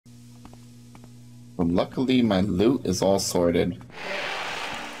Well, luckily, my loot is all sorted.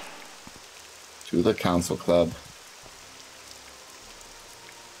 To the council club.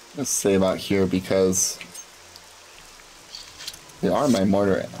 Let's save out here because they are my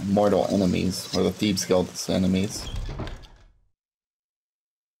mortal enemies, or the Thieves Guild's enemies.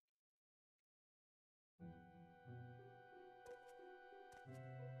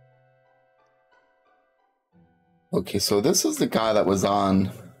 Okay, so this is the guy that was on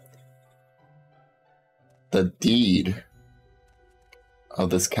the deed of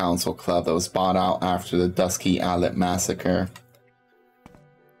this council club that was bought out after the Dusky Islet massacre.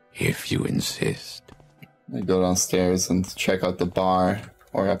 If you insist. I go downstairs and check out the bar,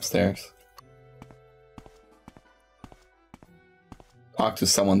 or upstairs. Talk to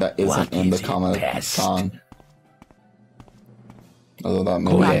someone that isn't in the common song. Although that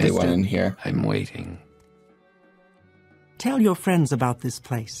may be everyone in here. I'm waiting. Tell your friends about this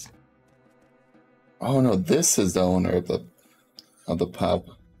place. Oh no, this is the owner of the pub.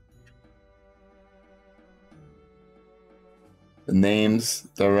 The name's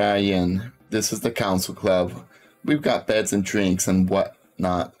Darayan. This is the council club. We've got beds and drinks and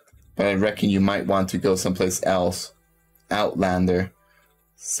whatnot, but I reckon you might want to go someplace else. Outlander.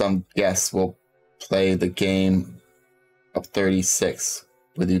 Some guests will play the game of 36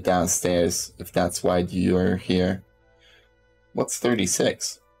 with you downstairs, if that's why you're here. What's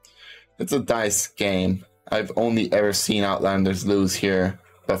 36? It's a dice game. I've only ever seen Outlanders lose here,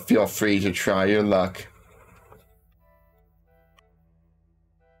 but feel free to try your luck.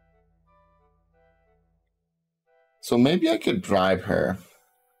 So maybe I could bribe her.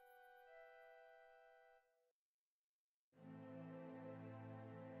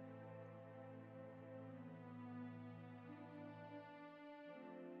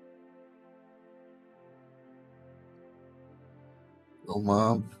 Oh,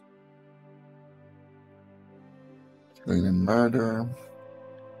 Mom. Killing and murder.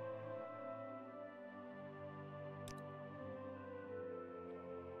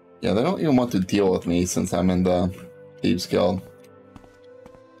 Yeah, they don't even want to deal with me since I'm in the Thieves Guild.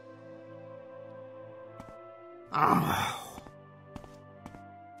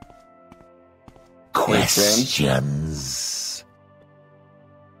 Questions.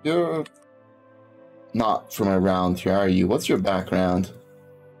 You're not from around here, are you? What's your background?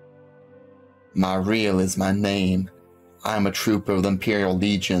 Mariel is my name. I'm a trooper of the Imperial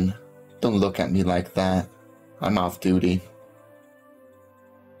Legion. Don't look at me like that. I'm off duty.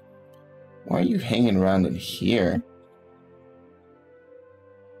 Why are you hanging around in here?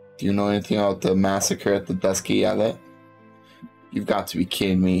 Do you know anything about the massacre at the Dusky Islet? You've got to be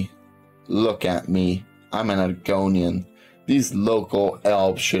kidding me. Look at me. I'm an Argonian. These local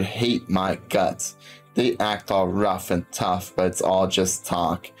elves should hate my guts. They act all rough and tough, but it's all just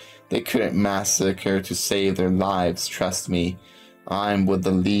talk. They couldn't massacre to save their lives, trust me. I'm with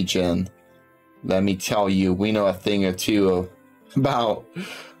the Legion. Let me tell you, we know a thing or two about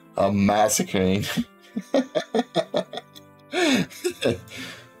massacring.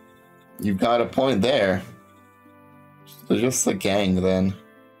 You've got a point there. They're just a gang then.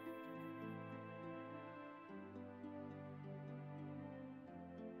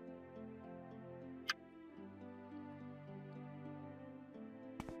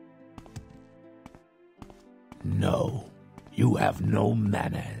 No, you have no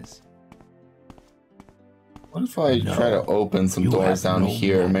manners. What if I try to open some doors down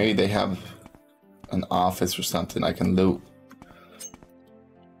here? Maybe they have an office or something I can loot.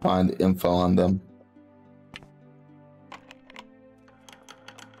 Find info on them.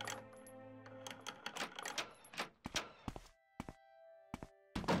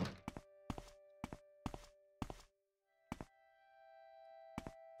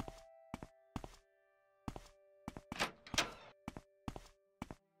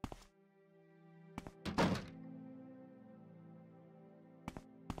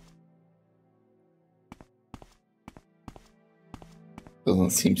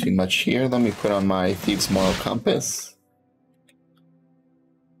 Doesn't seem to be much here. Let me put on my Thieves' Moral Compass.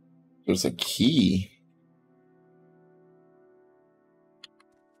 There's a key.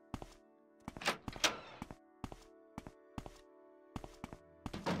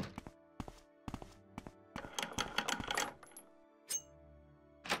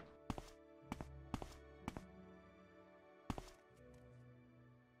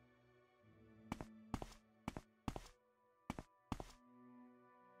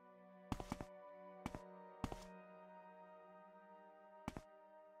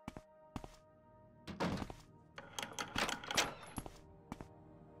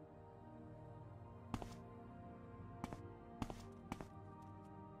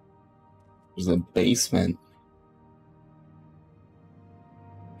 There's a basement.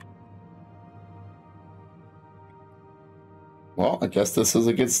 Well, I guess this is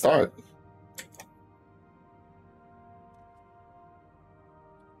a good start.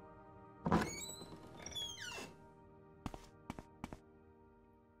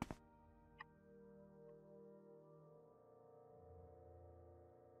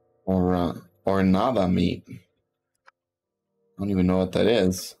 Or nada meat. I don't even know what that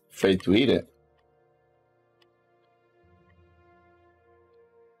is. Afraid to eat it.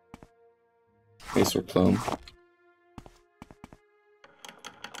 Racer plume.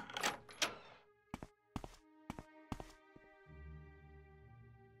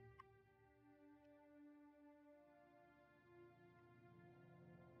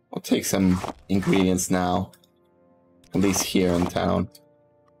 I'll take some ingredients now. At least here in town.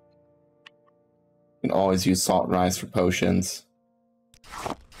 You can always use salt rice for potions.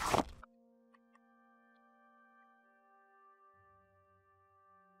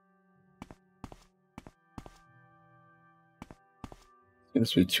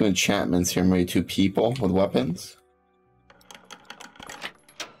 Seems to be 2 enchantments here, maybe 2 people with weapons.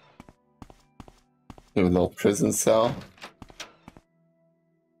 We have a little prison cell.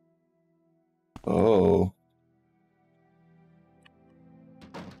 Oh.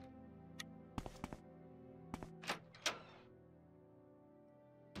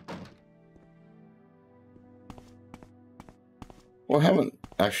 Well, I haven't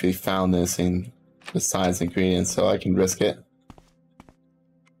actually found this in besides ingredients, so I can risk it.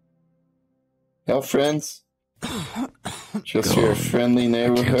 Hello, friends. Just your friendly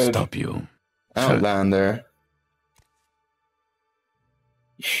neighborhood. I can't stop you. Outlander.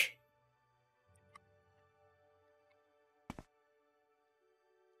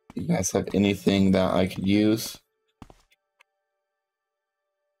 You guys have anything that I could use?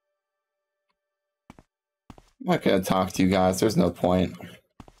 I'm not gonna talk to you guys, there's no point.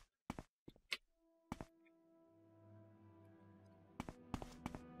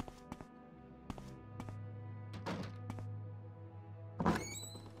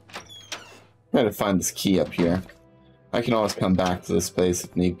 Try to find this key up here. I can always come back to this place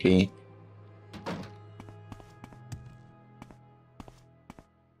if need be.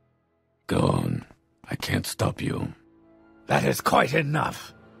 Go on. I can't stop you. That is quite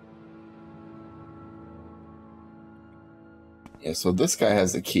enough. Yeah, so this guy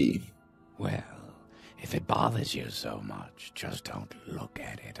has the key. Well, if it bothers you so much, just don't look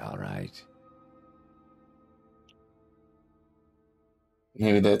at it, all right?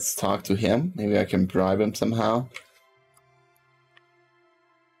 Maybe let's talk to him. Maybe I can bribe him somehow.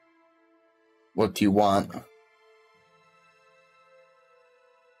 What do you want?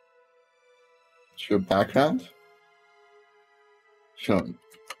 What's your background? You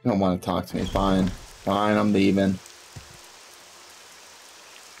don't want to talk to me. Fine. Fine, I'm leaving.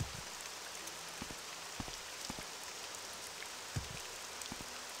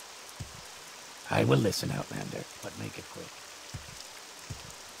 I will listen, Outlander, but make it quick.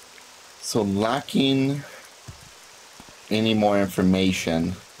 So lacking any more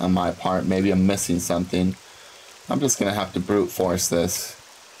information on my part, maybe I'm missing something. I'm just gonna have to brute force this.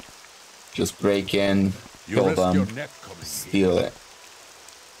 Just break in, kill them, steal it.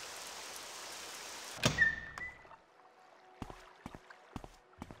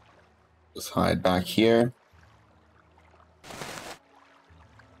 Just hide back here.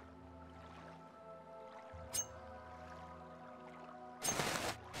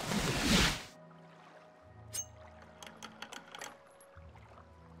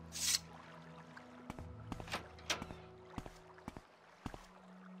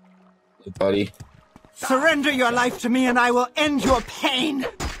 Hey, buddy. Surrender your life to me and I will end your pain!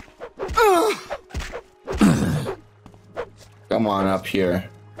 Come on up here.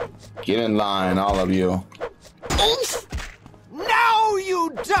 Get in line, all of you. Now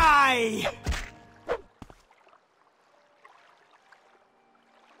you die!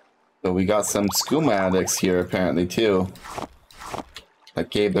 So we got some skooma addicts here apparently too. That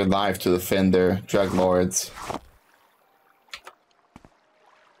gave their life to defend their drug lords.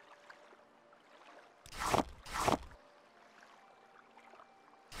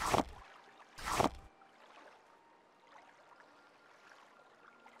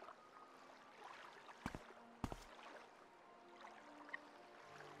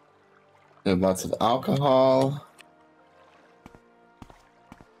 We have lots of alcohol.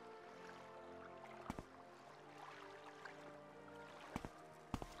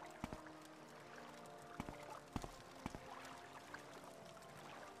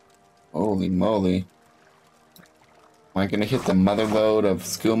 Holy moly. Am I gonna hit the mother load of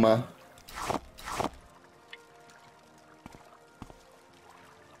skooma?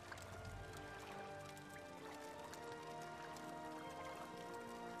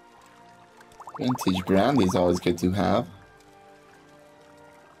 Vintage brandy is always good to have.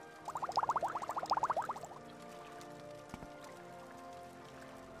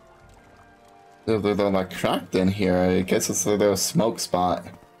 They're like cracked in here. I guess it's a little smoke spot.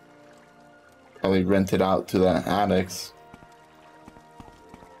 Probably rented out to the addicts.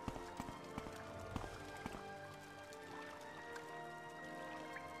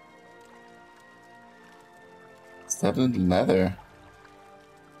 Studded leather.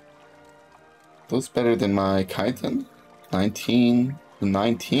 Those better than my chitin? 19 to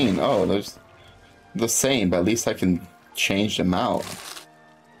 19. Oh, there's the same, but at least I can change them out.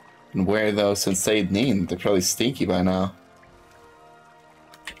 And wear those since they'd need. They're probably stinky by now.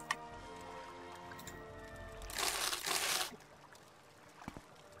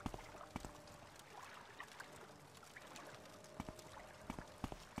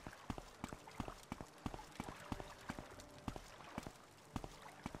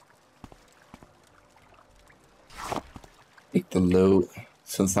 Take the loot,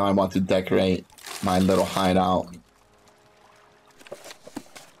 since now I want to decorate my little hideout.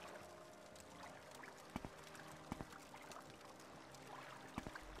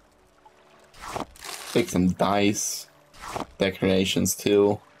 Take some dice, decorations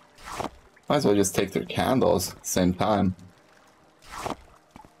too. Might as well just take their candles at the same time.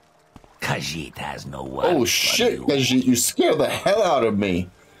 Khajiit has no work. Oh shit, Khajiit, you scared the hell out of me.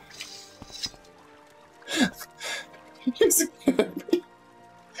 You scared me.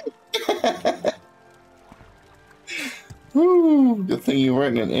 Woo, good thing you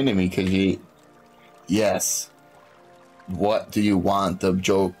weren't an enemy, Khajiit. Yes. What do you want of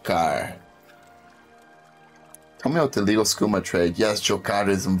Jokar? Tell me about the legal skooma trade. Yes, Jokar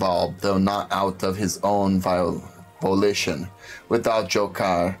is involved, though not out of his own volition. Without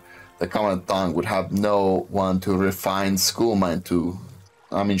Jokar, the Commandant would have no one to refine skooma into,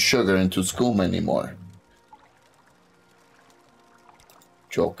 sugar into skooma anymore.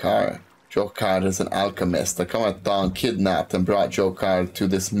 Jokar. Jokar is an alchemist. The Commandant kidnapped and brought Jokar to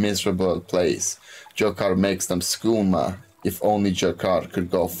this miserable place. Jokar makes them skooma. If only Jokar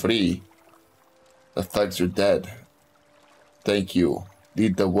could go free. The thugs are dead. Thank you.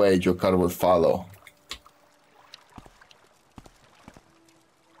 Lead the way, Jokar will follow.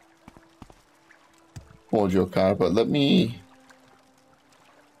 Oh, Jokar, but let me...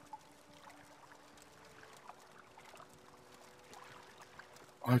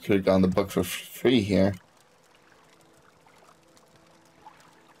 I could have gotten the book for free here.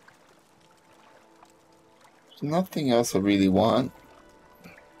 There's nothing else I really want.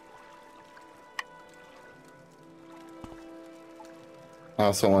 I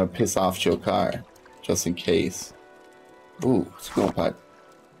also want to piss off Jokar, just in case. Ooh, school pipe.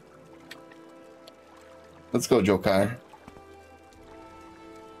 Let's go, Jokar.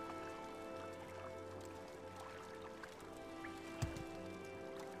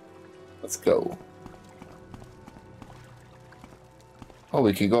 Let's go. Oh,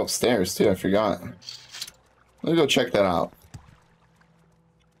 we can go upstairs too, I forgot. Let me go check that out.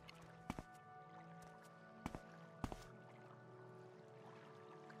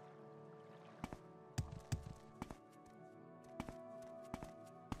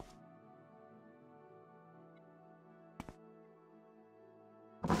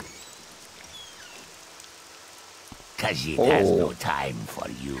 Khajiit has no time for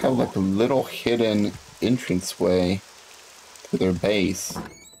you. Have like a little hidden entranceway to their base.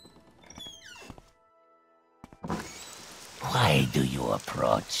 Why do you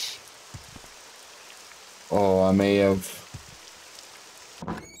approach? Oh, I may have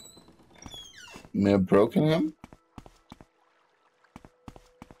broken him?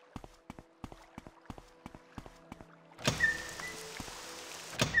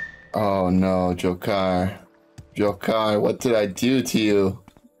 Oh no, Jokar. Jokar, what did I do to you?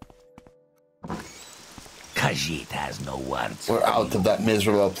 Khajiit has no words. We're out of that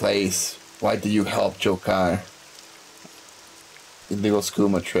miserable place. Why did you help Jokar? Illegal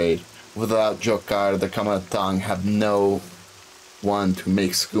skooma trade. Without Jokar, the Commandant have no one to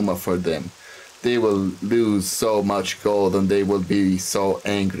make skooma for them. They will lose so much gold and they will be so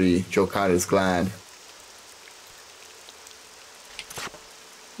angry. Jokar is glad.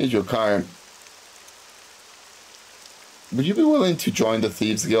 Hey Jokar, would you be willing to join the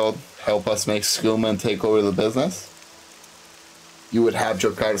Thieves Guild? Help us make skooma and take over the business? You would have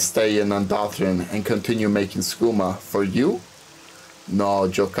Jokar stay in Andothrin and continue making skooma. For you? No,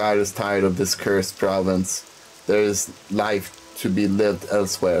 Jokar is tired of this cursed province. There is life to be lived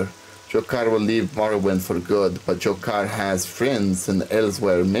elsewhere. Jokar will leave Morrowind for good, but Jokar has friends in the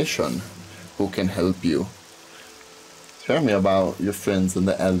Elsewhere mission who can help you. Tell me about your friends in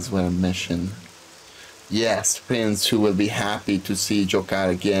the Elsewhere mission. Yes, friends who will be happy to see Jokar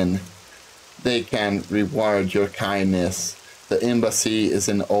again. They can reward your kindness. The embassy is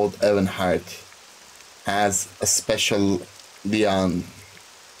in Old Evenheart. Has a special Leon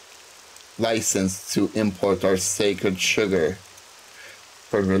license to import our sacred sugar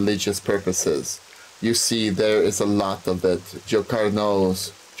for religious purposes. You see, there is a lot of it. Jokar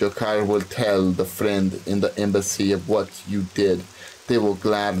knows. Jokar will tell the friend in the embassy of what you did. They will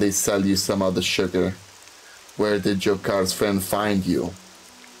gladly sell you some of the sugar. Where did Jokar's friend find you?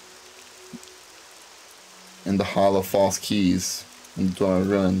 In the Hall of False Keys, in the Dwarven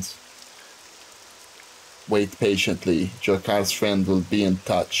Ruins. Wait patiently. Jokar's friend will be in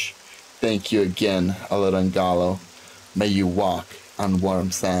touch. Thank you again, Alarangalo. May you walk on warm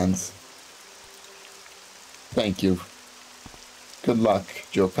sands. Thank you. Good luck,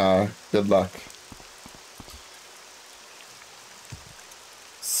 Jokar. Good luck.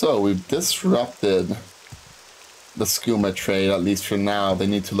 So we've disrupted the skooma trade, at least for now. They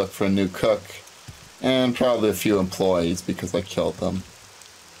need to look for a new cook. And probably a few employees because I killed them.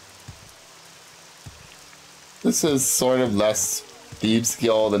 This is sort of less Thieves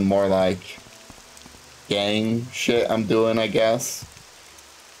Guild and more like gang shit I'm doing, I guess.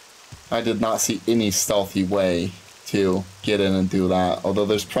 I did not see any stealthy way to get in and do that. Although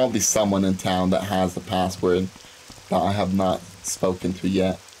there's probably someone in town that has the password that I have not spoken to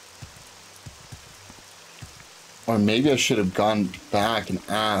yet. Or maybe I should have gone back and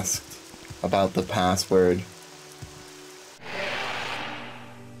asked about the password.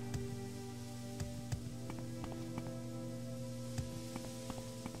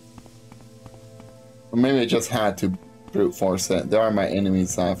 Or maybe I just had to brute force it. They are my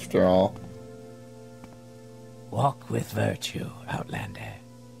enemies after all. Walk with virtue, Outlander.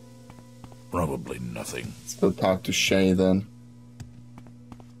 Probably nothing. Let's go talk to Shay then.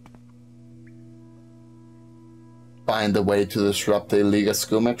 Find a way to disrupt the Liga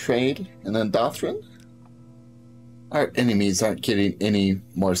Skooma trade in Andothran? Our enemies aren't getting any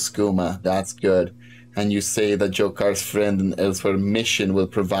more skooma, that's good. And you say that Jokar's friend in Elsewhere mission will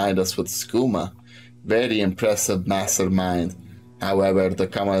provide us with skooma. Very impressive mastermind. However, the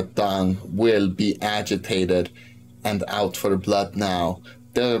Kamadang will be agitated and out for blood now.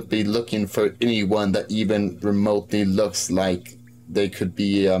 They'll be looking for anyone that even remotely looks like they could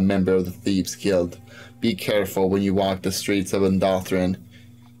be a member of the Thieves Guild. Be careful when you walk the streets of Andothran,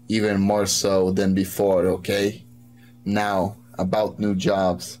 even more so than before, okay? Now, about new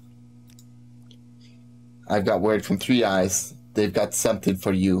jobs. I've got word from Three Eyes. They've got something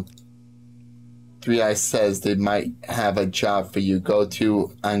for you. Three Eyes says they might have a job for you. Go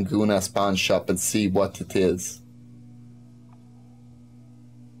to Anguna's pawn shop and see what it is.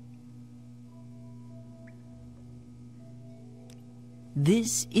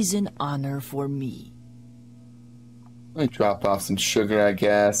 This is an honor for me. Let me drop off some sugar, I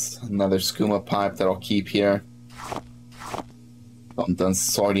guess. Another skooma pipe that I'll keep here. I'm done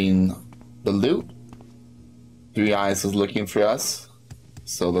sorting the loot. Three Eyes is looking for us.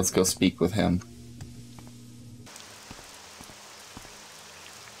 So let's go speak with him.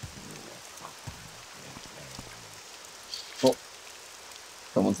 Oh.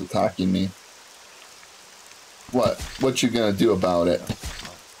 Someone's attacking me. What? What you gonna do about it?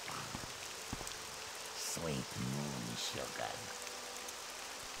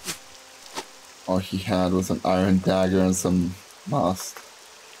 All he had was an iron dagger and some moss.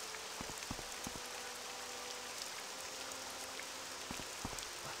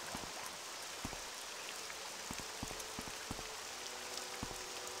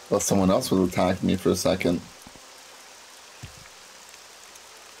 Thought someone else would attack me for a second.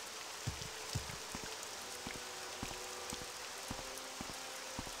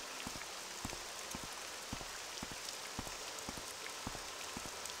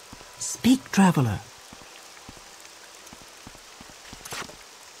 Speak, traveler.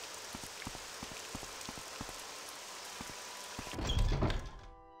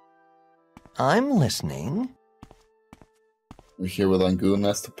 I'm listening. We're here with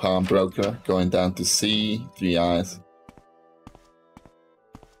Angunas, the pawnbroker, going down to see Three Eyes.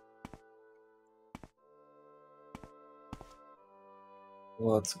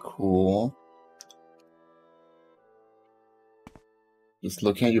 Well, that's cool. Just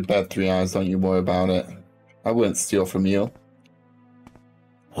looking at your bed, Three Eyes, don't you worry about it. I wouldn't steal from you.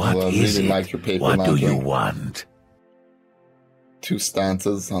 What Well, I is really it? like your paper What do you laundry. want? 2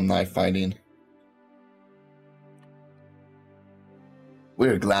 stanzas on knife fighting.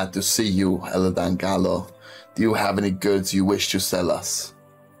 We're glad to see you, Eladan Gallo. Do you have any goods you wish to sell us?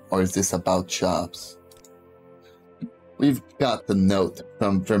 Or is this about jobs? We've got the note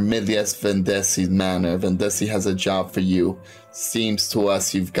from Vermilius Vendicci Manor. Vendicci has a job for you. Seems to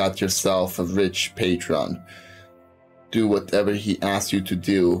us you've got yourself a rich patron. Do whatever he asks you to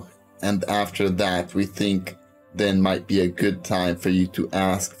do, and after that we think then might be a good time for you to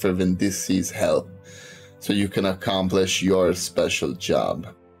ask for Vendicci's help, so you can accomplish your special job.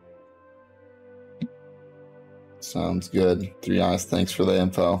 Sounds good. Three Eyes, thanks for the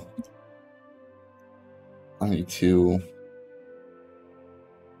info. I need to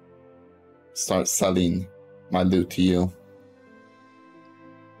start selling my loot to you.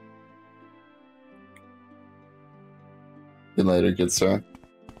 See you later, good sir.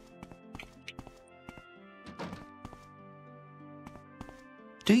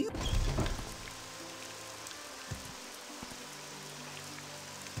 Do you?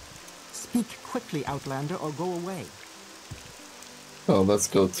 Speak quickly, Outlander, or go away. So let's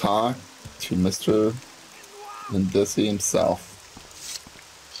go talk to Mr. Vendicci himself.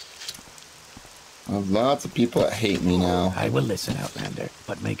 There's lots of people that hate me now. I will listen, Outlander,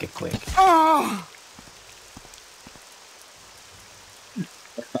 but make it quick. Ah!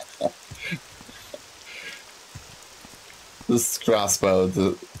 This crossbow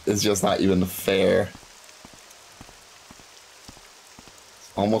is just not even fair.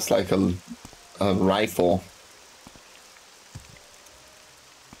 It's almost like a rifle.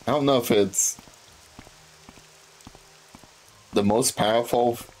 I don't know if it's the most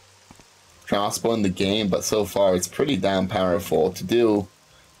powerful crossbow in the game, but so far it's pretty damn powerful to do.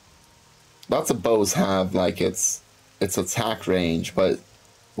 Lots of bows have like its attack range, but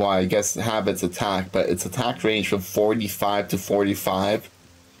well, I guess have its attack, but its attack range from 45 to 45.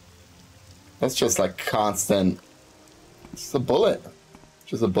 That's just like constant. It's a bullet.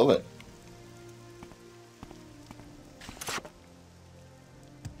 Just a bullet.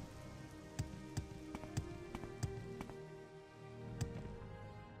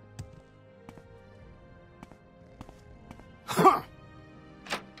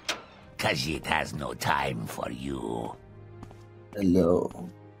 Khajiit has no time for you. Hello.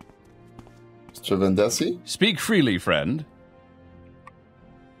 Mr. Vendicci? Speak freely, friend.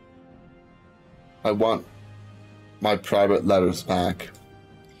 I want my private letters back.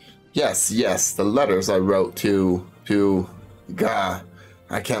 Yes, the letters I wrote to Gah.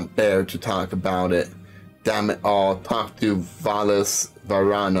 I can't bear to talk about it. Damn it all, talk to Valis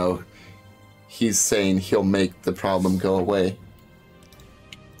Varano. He's saying he'll make the problem go away.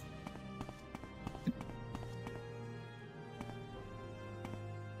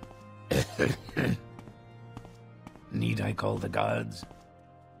 Need I call the guards?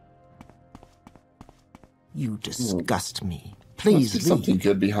 You disgust me. Must Please be leave. something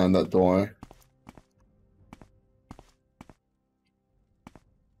good behind that door.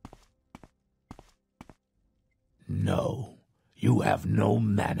 No, you have no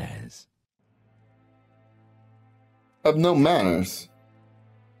manners. Have no manners.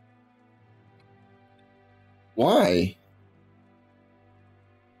 Why?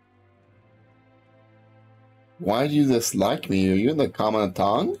 Why do you dislike me? Are you in the common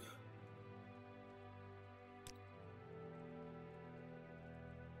tongue?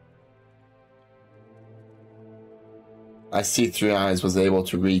 I see Three Eyes was able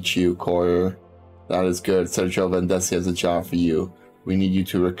to reach you, Courier. That is good. Sergio Vendicci has a job for you. We need you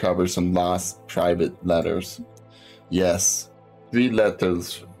to recover some lost private letters. Yes, 3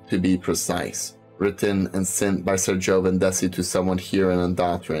 letters to be precise, written and sent by Sergio Vendicci to someone here in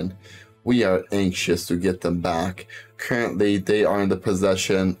Andatran. We are anxious to get them back. Currently, they are in the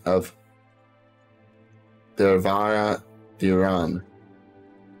possession of Dervara Diran,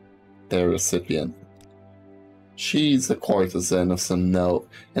 their recipient. She's a courtesan of some note,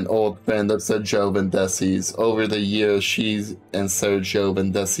 an old friend of Sergio Vendicci's. Over the years, she and Sergio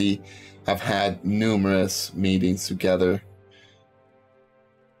Vendicci have had numerous meetings together,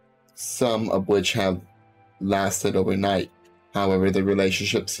 some of which have lasted overnight. However, the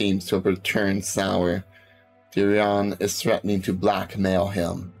relationship seems to have turned sour. Dirion is threatening to blackmail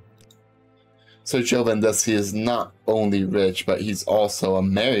him. Sergio Vendicci is not only rich, but he's also a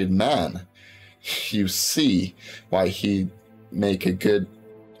married man. You see why he'd make a good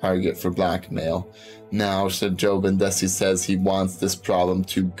target for blackmail. Now, Sergio Vendicci says he wants this problem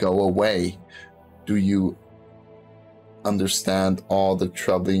to go away. Do you understand all the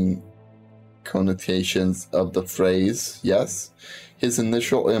troubling connotations of the phrase? Yes? His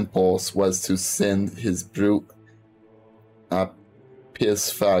initial impulse was to send his brute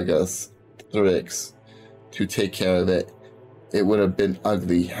Apisphagus Thrix to take care of it. It would have been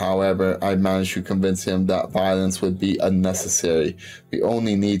ugly. However, I managed to convince him that violence would be unnecessary. We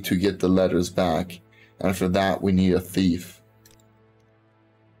only need to get the letters back. And for that, we need a thief.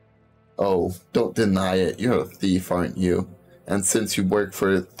 Oh, don't deny it. You're a thief, aren't you? And since you work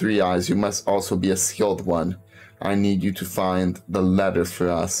for Three Eyes, you must also be a skilled one. I need you to find the letters for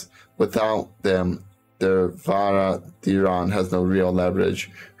us. Without them, the Vara Diran has no real leverage.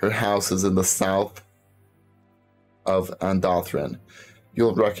 Her house is in the south of Andothran.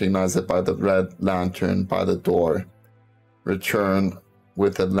 You'll recognize it by the red lantern by the door. Return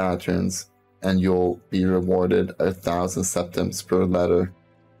with the lanterns, and you'll be rewarded 1,000 septims per letter.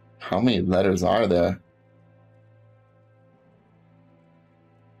 How many letters are there?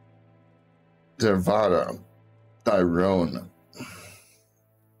 Dervara Dyrone.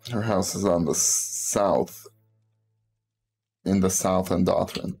 Her house is on the south. In the south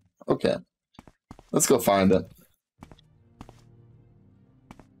Andothran. Okay. Let's go find it.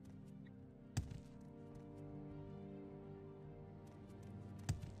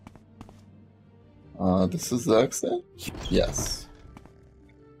 This is the exit? Yes.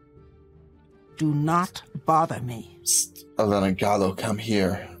 Do not bother me. Psst, Elena Gallo, come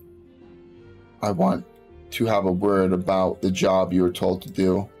here. I want to have a word about the job you were told to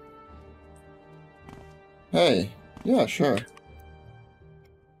do. Hey, yeah, sure.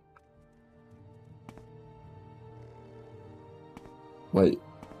 Wait,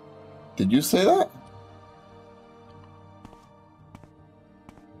 did you say that?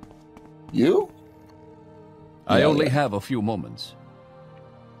 You? I only have a few moments.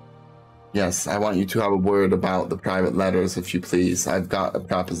 Yes, I want you to have a word about the private letters, if you please. I've got a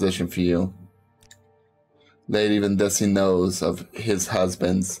proposition for you. Lady Vendicci knows of his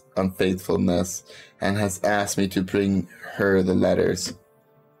husband's unfaithfulness and has asked me to bring her the letters.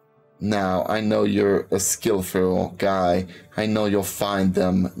 Now, I know you're a skillful guy. I know you'll find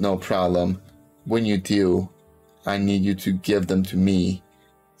them, no problem. When you do, I need you to give them to me.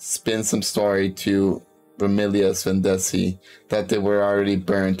 Spin some story to Vermilius Vendicci that they were already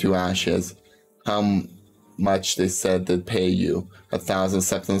burned to ashes. How much they said they'd pay you. 1,000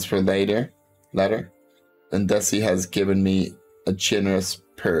 septims per letter? Vendicci has given me a generous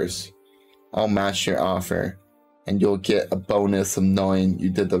purse. I'll match your offer, and you'll get a bonus of knowing you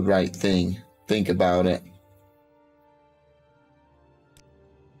did the right thing. Think about it.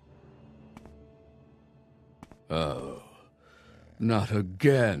 Oh, not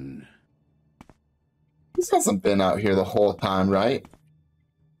again. This hasn't been out here the whole time, right?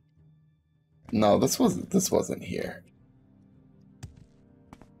 No, this wasn't here.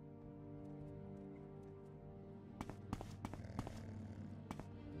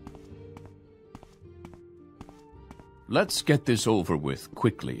 Let's get this over with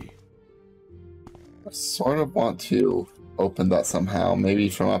quickly. I sort of want to open that somehow, maybe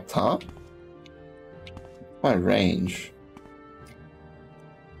from up top? My range.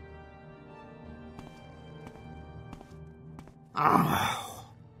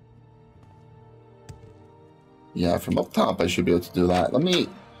 Yeah, from up top I should be able to do that. Let me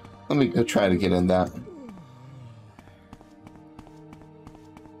go try to get in that.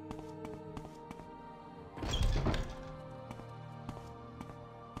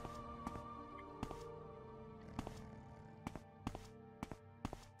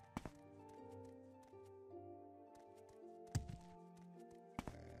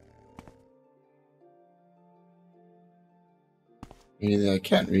 Really, I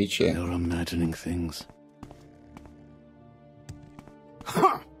can't reach it. You're imagining things.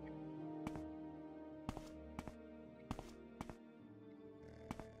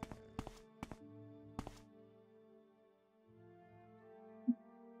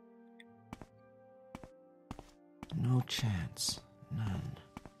 No chance. None.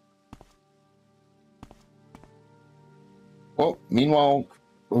 Well, meanwhile,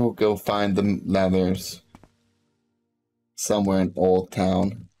 we'll go find the leathers somewhere in Old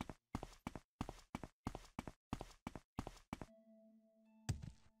Town.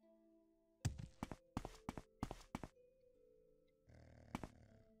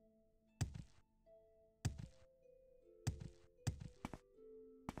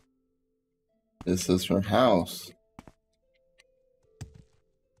 This is her house.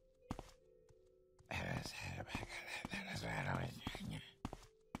 I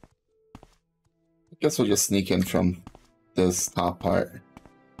guess we'll just sneak in from this top part.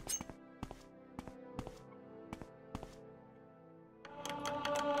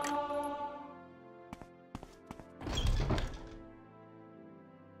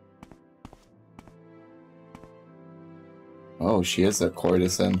 Oh, she is a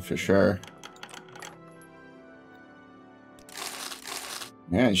courtesan for sure.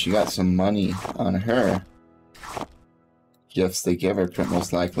 Man, she got some money on her. Gifts they give her,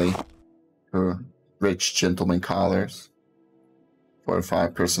 most likely. Her rich gentleman collars.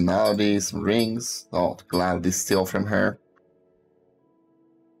 45 personalities, rings, I'll gladly steal from her.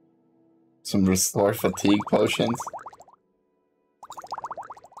 Some restore fatigue potions.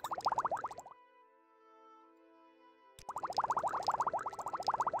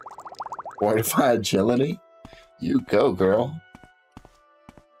 Fortify agility? You go, girl.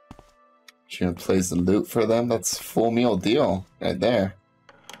 She gonna place the loot for them? That's a full meal deal right there.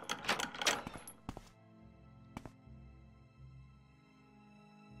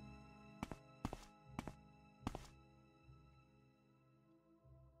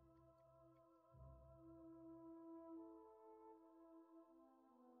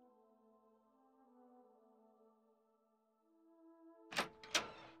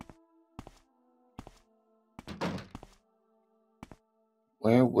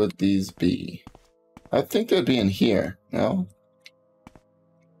 Where would these be? I think they'd be in here, no?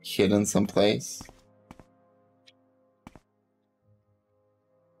 Hidden someplace?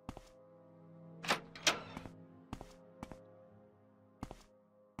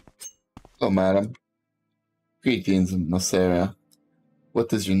 Hello, madam. Greetings, Mosera.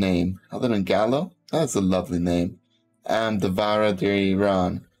 What is your name? Other than Gallo? That's a lovely name. I am Devara de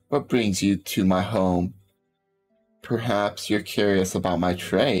Iran. What brings you to my home? Perhaps you're curious about my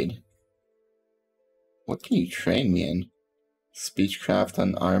trade. What can you train me in? Speechcraft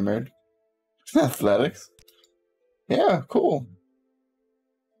unarmored? Athletics? Yeah, cool.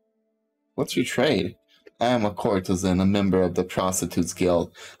 What's your trade? I am a courtesan, a member of the Prostitutes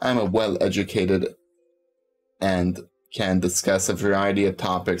Guild. I am a well-educated and can discuss a variety of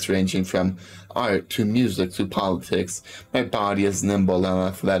topics ranging from art to music to politics. My body is nimble and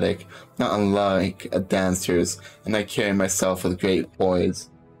athletic, not unlike a dancer's, and I carry myself with great poise.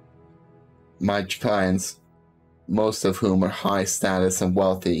 My clients, most of whom are high status and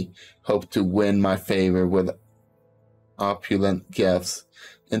wealthy, hope to win my favor with opulent gifts.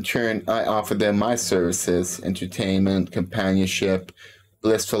 In turn, I offer them my services, entertainment, companionship,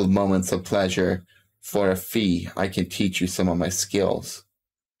 blissful moments of pleasure. For a fee, I can teach you some of my skills.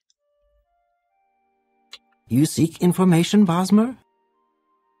 You seek information, Bosmer?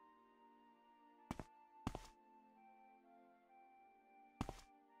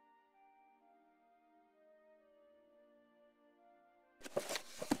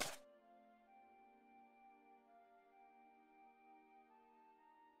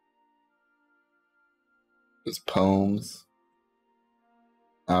 His poems.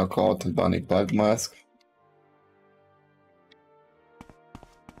 Alcohol to Bunny Bug Musk.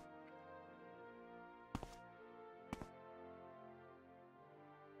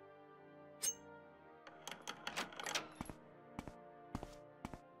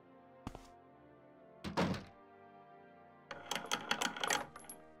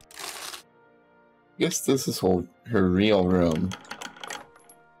 Guess this is her real room.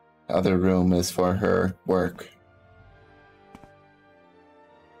 The other room is for her work.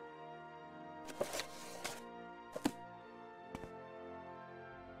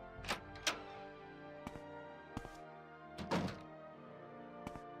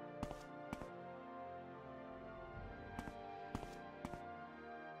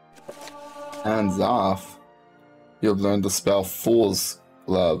 Hands off. You'll learn the spell Fool's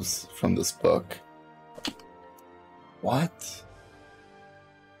Gloves from this book. What?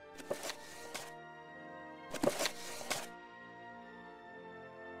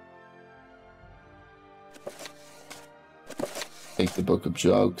 Take the Book of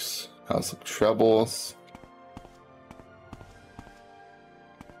Jokes, House of Troubles.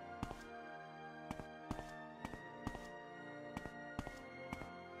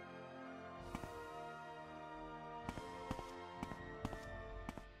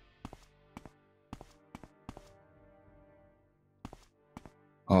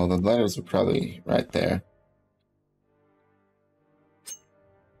 Oh, the letters are probably right there.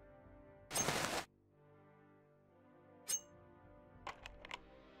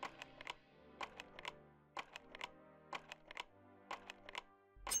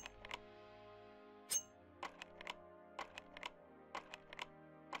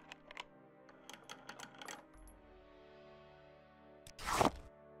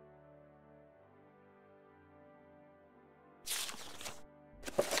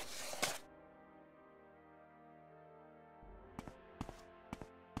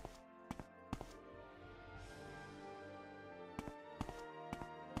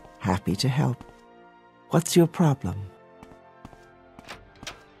 Happy to help. What's your problem?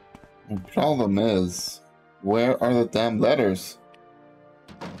 The problem is, where are the damn letters?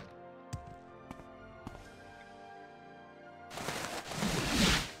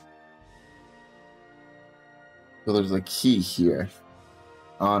 So there's a key here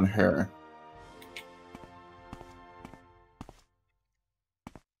on her.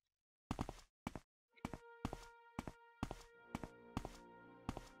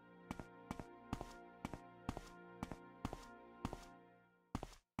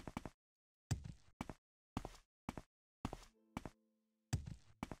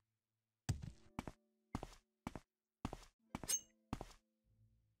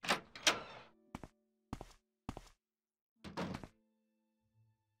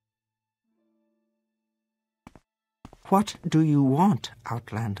 What do you want,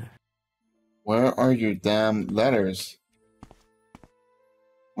 Outlander? Where are your damn letters?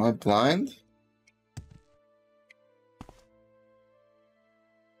 Am I blind?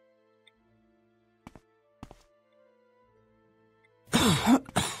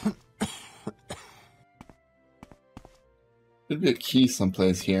 Should be a key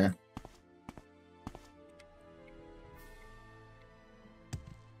someplace here.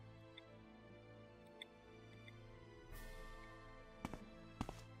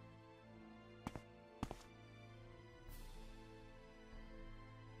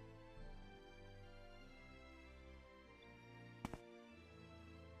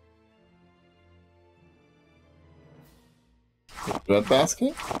 Bread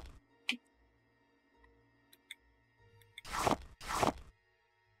basket?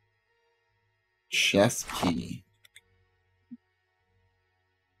 Chest key.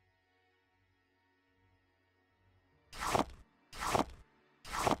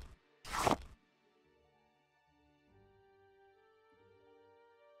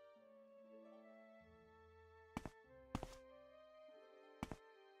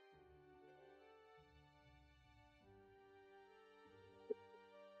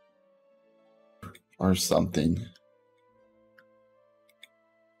 Or something.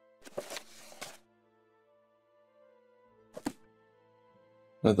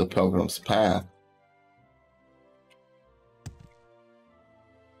 The Pilgrim's Path.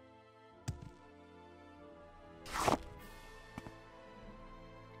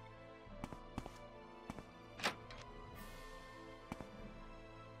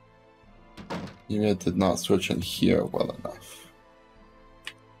 Maybe I did not switch in here well enough.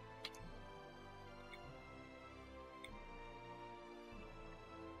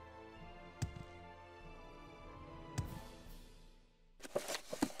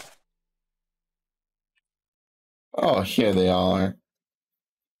 Oh, here they are.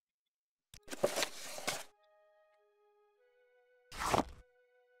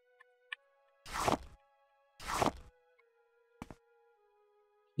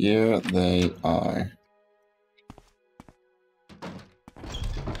 Here they are.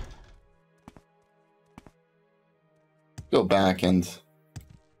 Go back and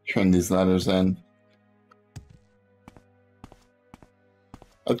turn these letters in.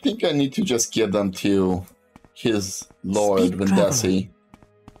 I think I need to just give them to his Lord Vendicci.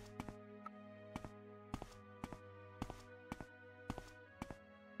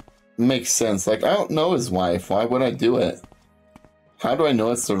 Makes sense. Like, I don't know his wife. Why would I do it? How do I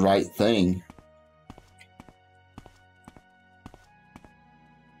know it's the right thing?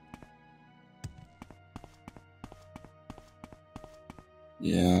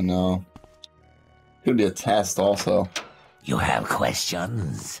 Yeah, no. Could be a test also. You have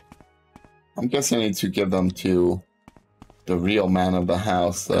questions? I'm guessing I need to give them to the real man of the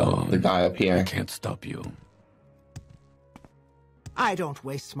house, the guy up here. I can't stop you. I don't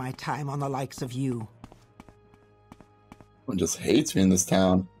waste my time on the likes of you. Everyone just hates me in this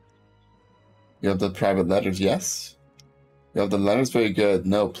town. You have the private letters, yes? You have the letters, very good.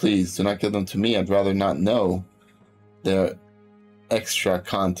 No, please, do not give them to me. I'd rather not know their extra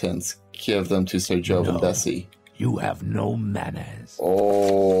contents. Give them to Sir Joe Vendicci. You have no manners.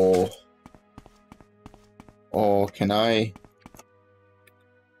 Oh. Oh, can I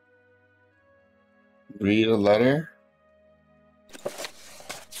read a letter?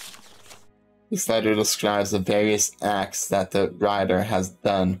 This letter describes the various acts that the writer has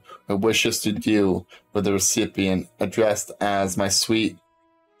done or wishes to do with the recipient, addressed as my sweet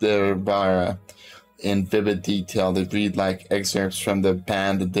Derbara. In vivid detail, they read like excerpts from the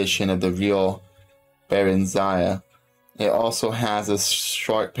banned edition of the real Baronzia. It also has a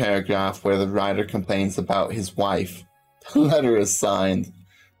short paragraph where the writer complains about his wife. The letter is signed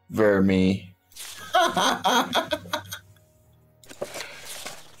Vermi.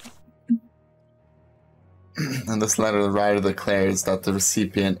 In this letter, the writer declares that the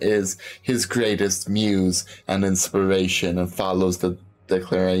recipient is his greatest muse and inspiration, and follows the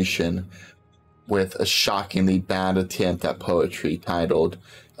declaration with a shockingly bad attempt at poetry titled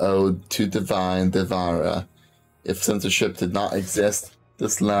Ode to Divine Devara. If censorship did not exist,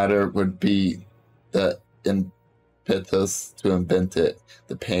 this letter would be the impetus to invent it.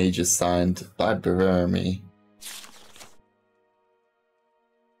 The page is signed by Vermilius.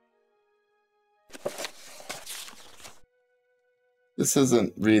 This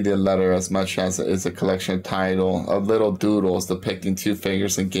isn't really a letter as much as it is a collection of little doodles depicting two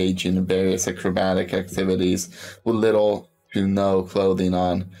figures engaging in various acrobatic activities with little to no clothing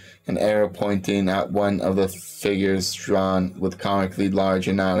on. An arrow pointing at one of the figures drawn with comically large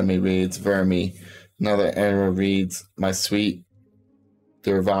anatomy reads Vermi. Another arrow reads, My sweet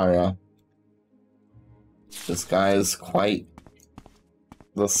Dervara. This guy is quite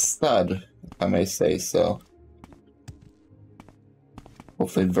the stud, if I may say so.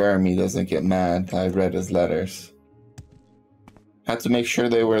 Hopefully Vermi doesn't get mad that I read his letters. Had to make sure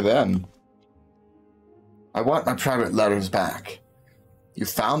they were them. I want my private letters back. You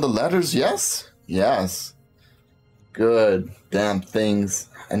found the letters, yes? Yes. Good. Damn things.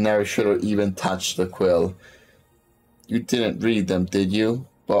 I never should have even touched the quill. You didn't read them, did you?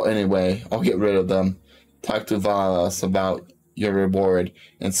 Well, anyway, I'll get rid of them. Talk to Valas about your reward.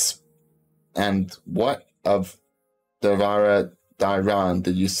 And what of Devara Dairan?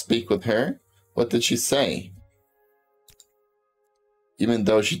 Did you speak with her? What did she say? Even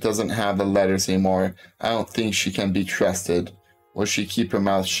though she doesn't have the letters anymore, I don't think she can be trusted. Will she keep her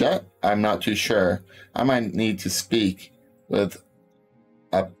mouth shut? I'm not too sure. I might need to speak with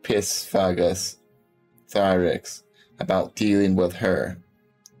Episphagus Thyrix about dealing with her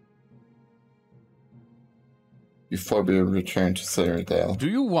before we return to Citadel. Do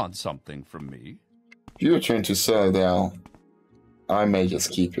you want something from me? If you return to Citadel, I may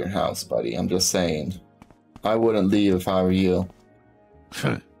just keep your house, buddy. I'm just saying. I wouldn't leave if I were you.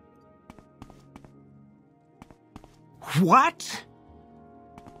 What?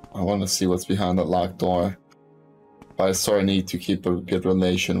 I want to see what's behind that locked door. But I sort of need to keep a good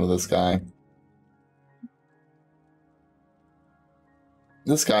relation with this guy.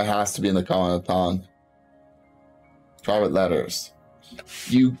 This guy has to be in the common tongue. Private letters.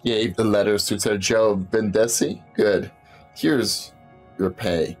 You gave the letters to Sir Joe Vendicci? Good. Here's your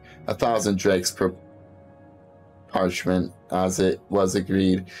pay. 1,000 drakes per parchment, as it was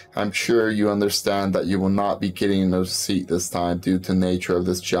agreed. I'm sure you understand that you will not be getting a receipt this time due to the nature of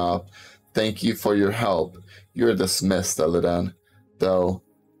this job. Thank you for your help. You're dismissed, Illidan. Though,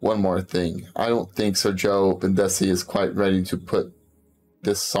 one more thing. I don't think Sir Joe Vendicci is quite ready to put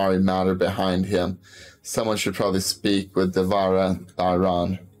this sorry matter behind him. Someone should probably speak with Devara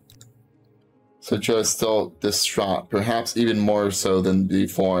Dairan. Sir Joe is still distraught, perhaps even more so than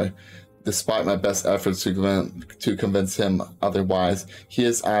before. Despite my best efforts to convince him otherwise, he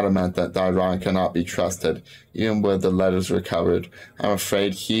is adamant that Dairan cannot be trusted, even with the letters recovered. I'm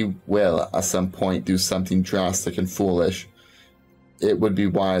afraid he will, at some point, do something drastic and foolish. It would be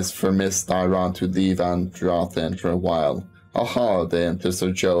wise for Miss Dairan to leave Androthin for a while. A holiday until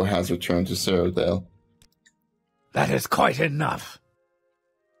Sir Joe has returned to Cyrodiil. That is quite enough.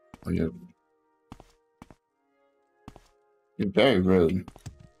 Oh, you're very rude.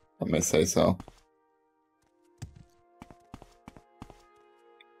 I may say so.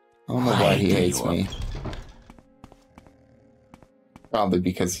 I don't know why he hates me. Probably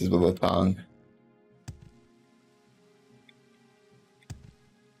because he's with a tongue.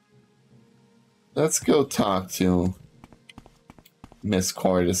 Let's go talk to Miss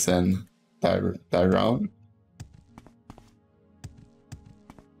Courtesan Dairon.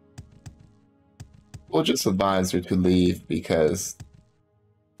 We'll just advise her to leave because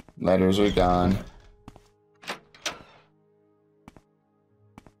letters are gone.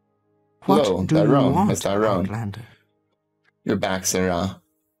 Hello, Dairon, Miss Dairon. Outlander? You're back, Sarah.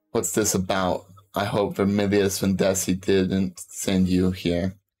 What's this about? I hope Vermilius Vendicci didn't send you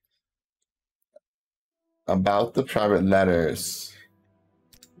here. About the private letters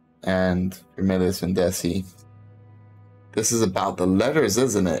and Vermilius Vendicci. This is about the letters,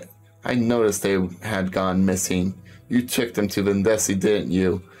 isn't it? I noticed they had gone missing. You took them to Vendicci, didn't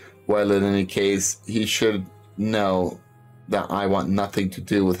you? Well, in any case, he should know that I want nothing to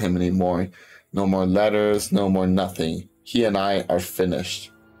do with him anymore. No more letters, no more nothing. He and I are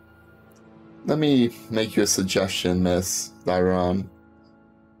finished. Let me make you a suggestion, Miss Dairon.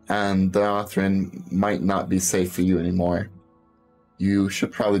 And Darthrin might not be safe for you anymore. You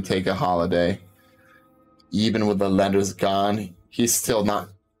should probably take a holiday. Even with the letters gone, he's still not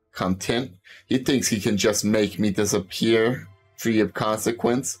content. He thinks he can just make me disappear free of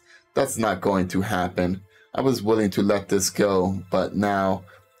consequence. That's not going to happen. I was willing to let this go, but now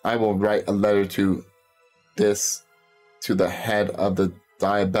I will write a letter to the head of the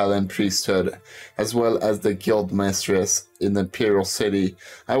Diabellin priesthood, as well as the guild mistress in the Imperial City.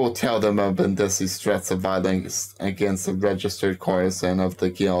 I will tell them of Vendici's threats of violence against the registered courtesan of the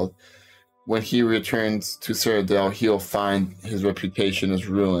guild. When he returns to Citadel, he'll find his reputation is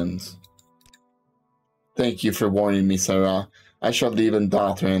ruined. Thank you for warning me, Sarah. I shall leave in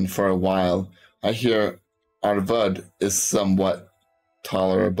Dothrin for a while. I hear Arvud is somewhat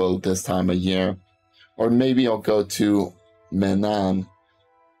tolerable this time of year. Or maybe I'll go to Menan.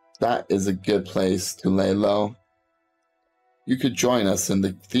 That is a good place to lay low. You could join us in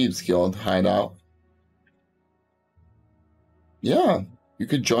the Thieves Guild hideout. Yeah, you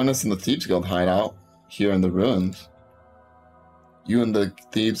could join us in the Thieves Guild hideout here in the ruins. You and the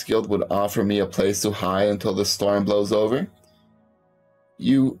Thieves Guild would offer me a place to hide until the storm blows over?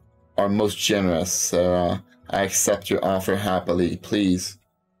 You are most generous, Sarah. I accept your offer happily. Please.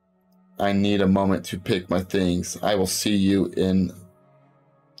 I need a moment to pick my things. I will see you in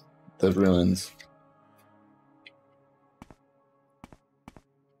the ruins.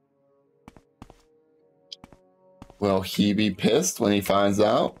 Will he be pissed when he finds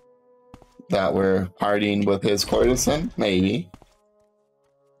out that we're partying with his courtesan? Maybe.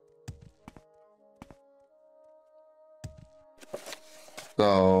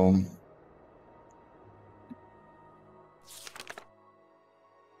 So...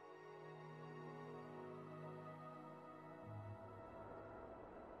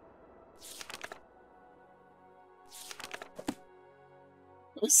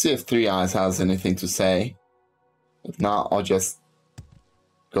 let's see if Three Eyes has anything to say. If not, I'll just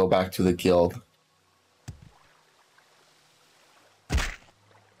go back to the guild.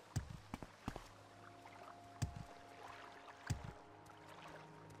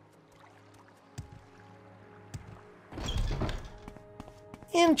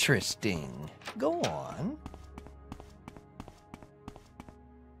 Interesting. Go on.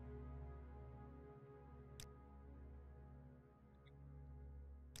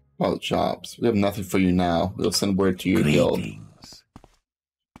 Well, jobs. We have nothing for you now. We'll send word to your guild. Greetings.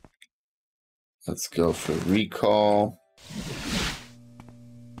 Let's go for recall.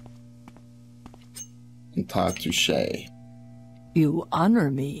 And talk to Shay. You honor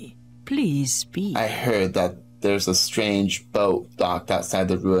me. Please speak. I heard that there's a strange boat docked outside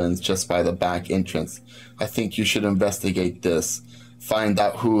the ruins just by the back entrance. I think you should investigate this. Find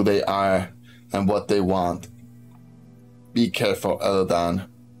out who they are and what they want. Be careful, Eldon.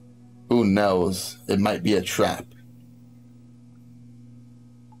 Who knows? It might be a trap.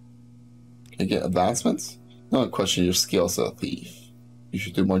 Can I get advancements? Don't question your skills as a thief. You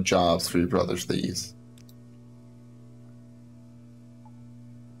should do more jobs for your brother's thieves.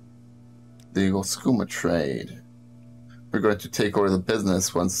 Legal skooma trade. We're going to take over the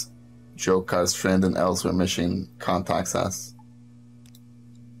business once Jokar's friend and Elsewhere mission contacts us.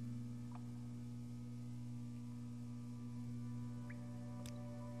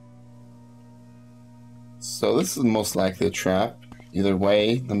 So this is most likely a trap. Either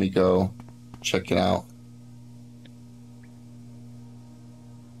way, let me go check it out.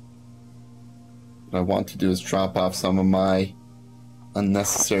 What I want to do is drop off some of my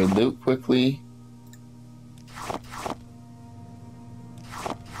unnecessary loot quickly.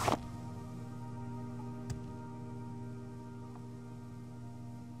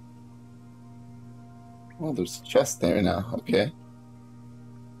 Oh, there's a chest there now. Okay.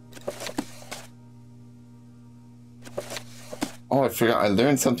 Oh, I forgot. I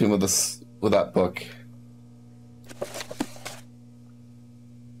learned something with this, with that book.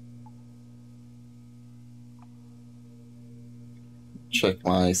 Check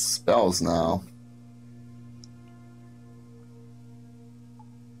my spells now.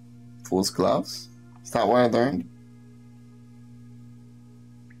 Fool's Gloves? Is that what I learned?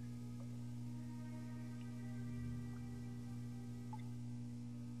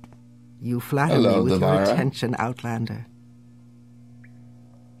 You flatter Hello, me with your Devara. attention, Outlander.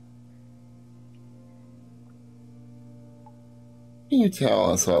 Can you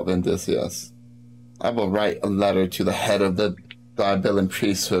tell us about Vendicius? I will write a letter to the head of the Diabellin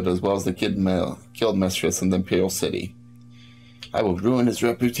priesthood as well as the guild mistress in the Imperial City. I will ruin his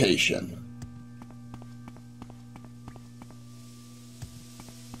reputation.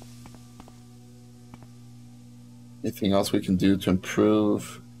 Anything else we can do to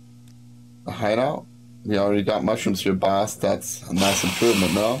improve the hideout? We already got mushrooms here, boss. That's a nice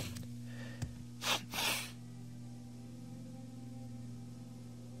improvement, no?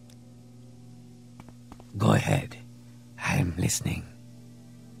 Go ahead. I'm listening.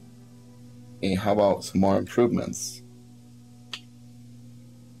 Hey, how about some more improvements?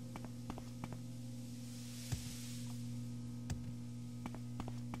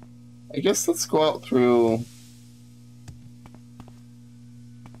 I guess let's go out through...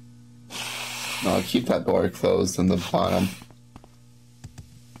 No, I'll keep that door closed in the bottom.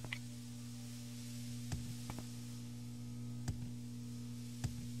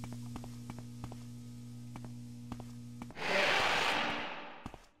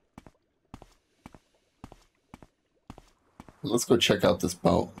 Let's go check out this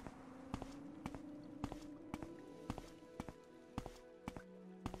boat.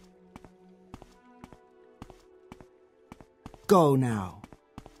 Go now.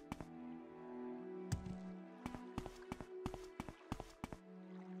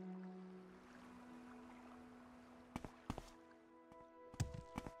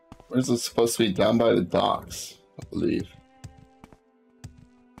 Where's it supposed to be? Down by the docks, I believe.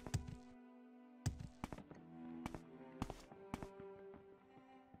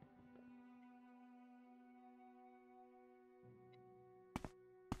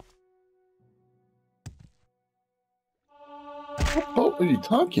 What boat are you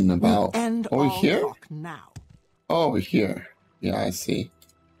talking about? And Over all here? talk now. Oh, over here. Yeah, I see.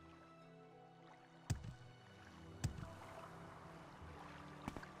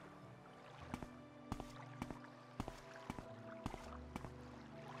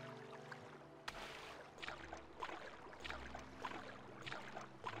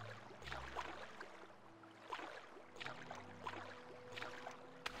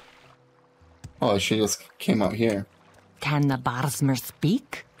 Oh, she just came out here. Can the Barsmer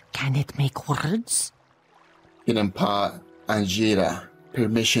speak? Can it make words? Hirampa Anjira,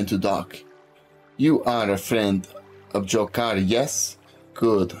 permission to dock. You are a friend of Jokar, yes?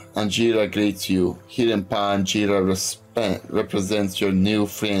 Good. Anjira greets you. Hirampa Anjira represents your new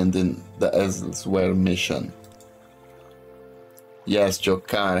friend in the Elsewhere mission. Yes,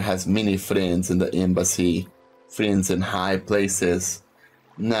 Jokar has many friends in the embassy, friends in high places.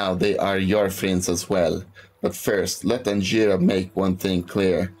 Now they are your friends as well. But first, let Anjira make one thing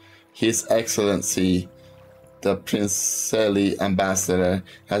clear. His Excellency, the princely ambassador,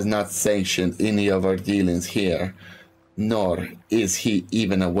 has not sanctioned any of our dealings here, nor is he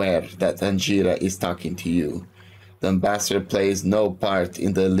even aware that Anjira is talking to you. The ambassador plays no part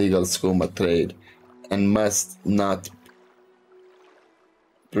in the illegal skooma trade and must not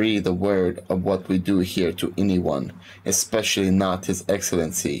breathe a word of what we do here to anyone, especially not His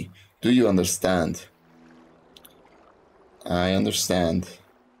Excellency. Do you understand? I understand.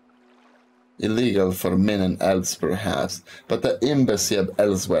 Illegal for men and elves, perhaps, but the Embassy of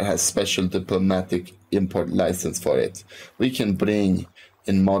Elsewhere has special diplomatic import license for it. We can bring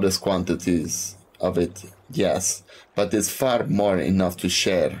in modest quantities of it, yes, but it's far more enough to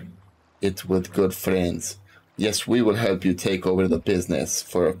share it with good friends. Yes, we will help you take over the business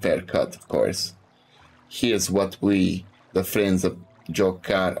for a fair cut, of course. Here's what we, the friends of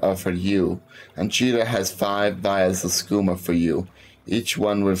Jokar, offer you. Anjira has 5 vials of skooma for you. Each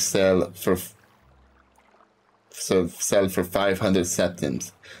one will sell for 500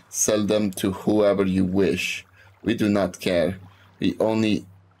 septims. Sell them to whoever you wish. We do not care. We only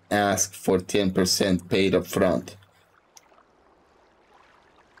ask for 10% paid up front.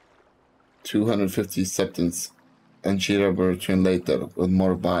 250 septims. Anjira will return later with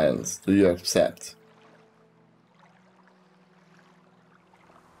more vials. Do you accept?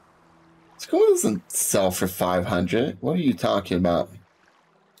 Skooma doesn't sell for 500. What are you talking about?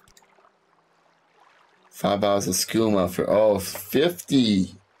 5 vials of skooma for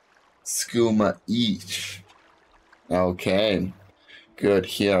 50 skooma each. Okay, good.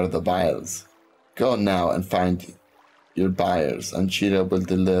 Here are the vials. Go now and find your buyers. Anjira will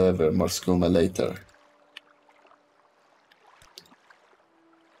deliver more skooma later.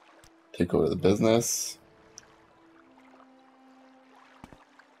 Take over the business.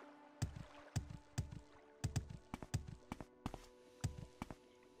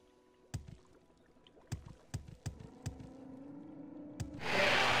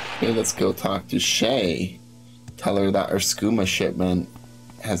 Okay, let's go talk to Shay. Tell her that our skooma shipment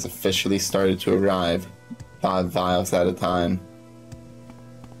has officially started to arrive. 5 vials at a time.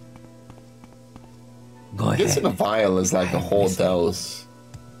 Go I guess ahead. in a vial is like a whole dose.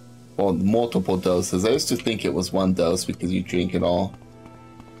 Well, multiple doses. I used to think it was 1 dose because you drink it all.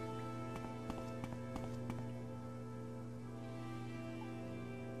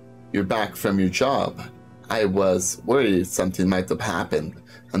 You're back from your job. I was worried something might have happened,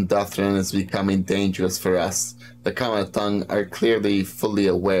 and Dothran is becoming dangerous for us. The Kamatung are clearly fully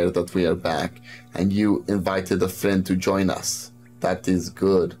aware that we are back, and you invited a friend to join us. That is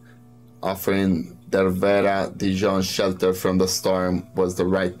good. Offering Dervera Dijon's shelter from the storm was the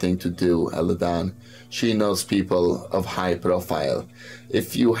right thing to do, Eladan. She knows people of high profile.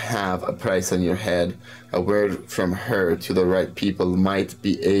 If you have a price on your head, a word from her to the right people might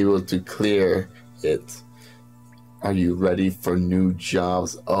be able to clear it. Are you ready for new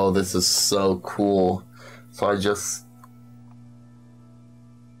jobs? Oh, this is so cool. So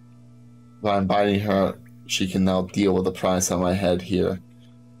by inviting her, she can now deal with the price on my head here.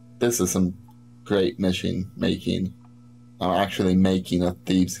 This is some great mission making. I'm actually making a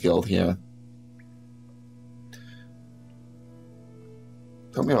thieves guild here.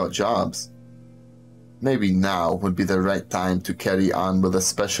 Tell me about jobs. Maybe now would be the right time to carry on with a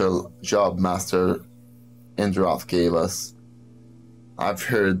special job Master Indroth gave us. I've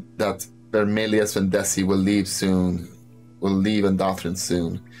heard that Vermilius Vendicci will leave Endothrin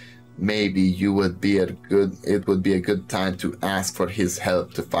soon. Maybe it would be a good time to ask for his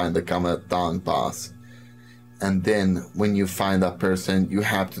help to find the Commandant boss. And then, when you find that person, you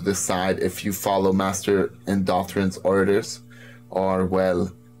have to decide if you follow Master Endothrin's orders, or,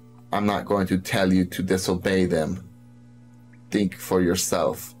 well, I'm not going to tell you to disobey them. Think for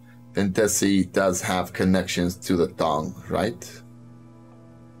yourself. Vendicci does have connections to the Thong, right?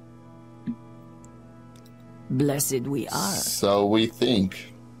 Blessed we are. So we think.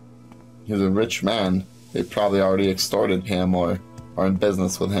 He's a rich man. They probably already extorted him or are in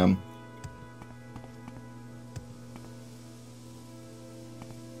business with him.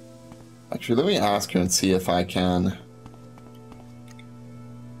 Actually, let me ask her and see if I can.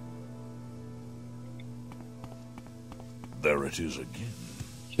 There it is again.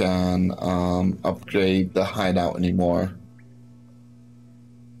 Can upgrade the hideout anymore.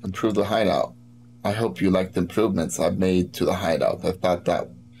 Improve the hideout. I hope you like the improvements I've made to the hideout. I thought that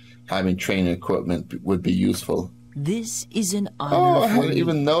having training equipment would be useful. This is an honor. Oh, I for hadn't me.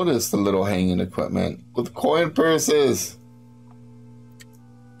 even noticed the little hanging equipment with coin purses.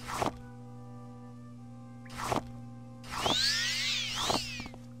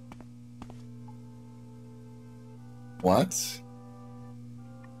 What?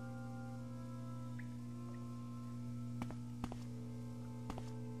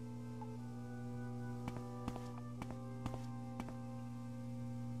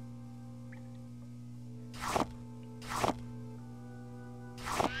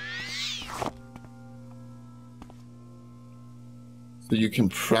 So you can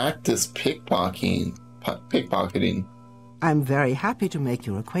practice pickpocketing. I'm very happy to make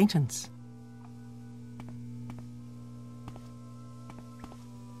your acquaintance.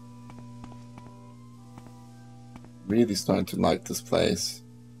 Really starting to like this place.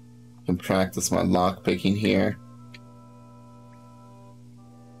 Can practice my lockpicking here.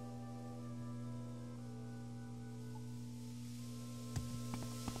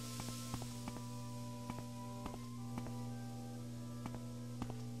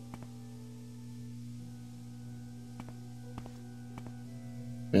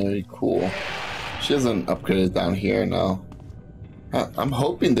 Very cool. She hasn't upgraded down here now. I'm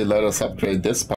hoping they let us upgrade this part.